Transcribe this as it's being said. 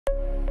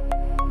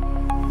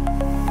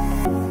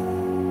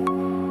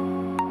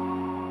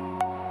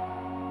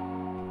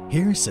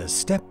Here's a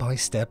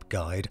step-by-step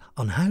guide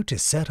on how to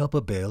set up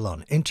a bill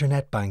on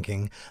internet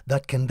banking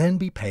that can then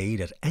be paid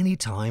at any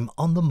time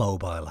on the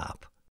mobile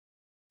app.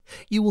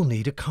 You will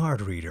need a card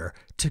reader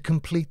to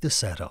complete the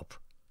setup.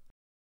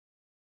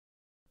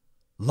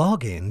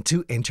 Log in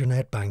to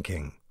internet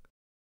banking.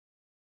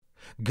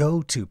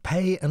 Go to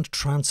Pay and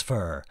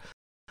Transfer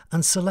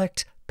and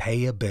select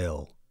Pay a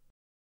Bill.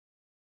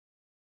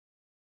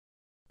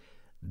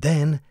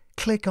 Then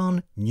click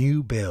on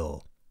New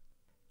Bill.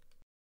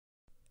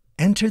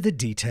 Enter the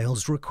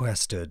details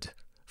requested.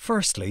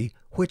 Firstly,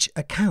 which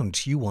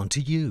account you want to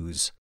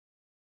use.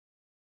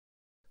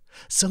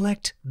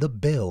 Select the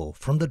bill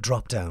from the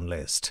drop-down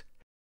list.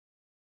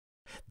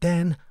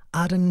 Then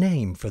add a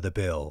name for the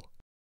bill.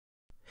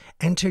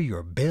 Enter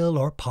your bill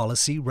or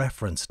policy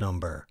reference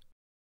number,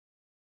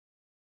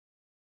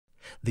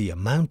 the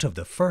amount of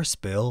the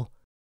first bill,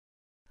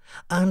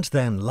 and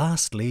then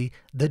lastly,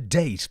 the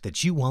date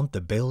that you want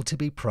the bill to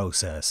be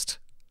processed.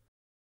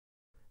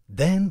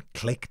 Then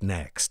click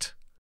Next.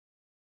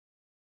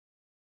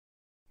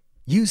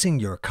 Using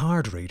your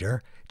card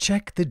reader,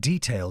 check the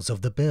details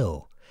of the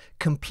bill.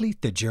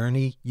 Complete the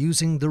journey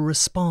using the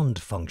Respond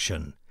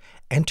function.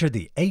 Enter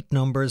the 8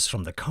 numbers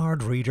from the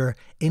card reader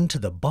into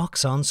the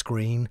box on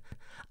screen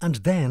and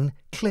then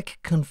click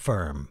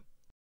Confirm.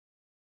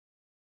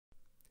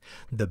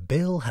 The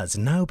bill has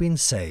now been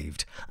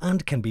saved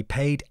and can be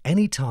paid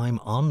anytime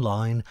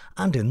online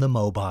and in the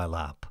mobile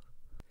app.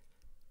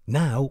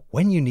 Now,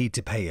 when you need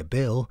to pay a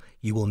bill,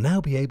 you will now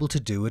be able to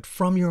do it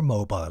from your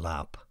mobile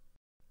app.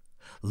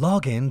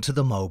 Log in to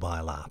the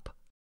mobile app.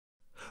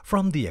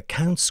 From the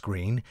account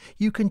screen,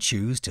 you can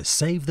choose to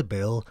save the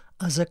bill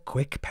as a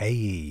quick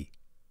payee.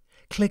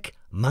 Click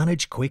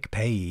Manage Quick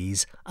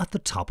Payees at the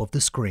top of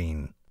the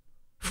screen.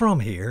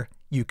 From here,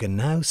 you can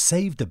now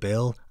save the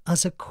bill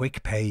as a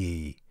quick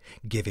payee,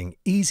 giving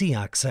easy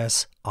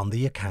access on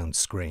the account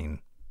screen.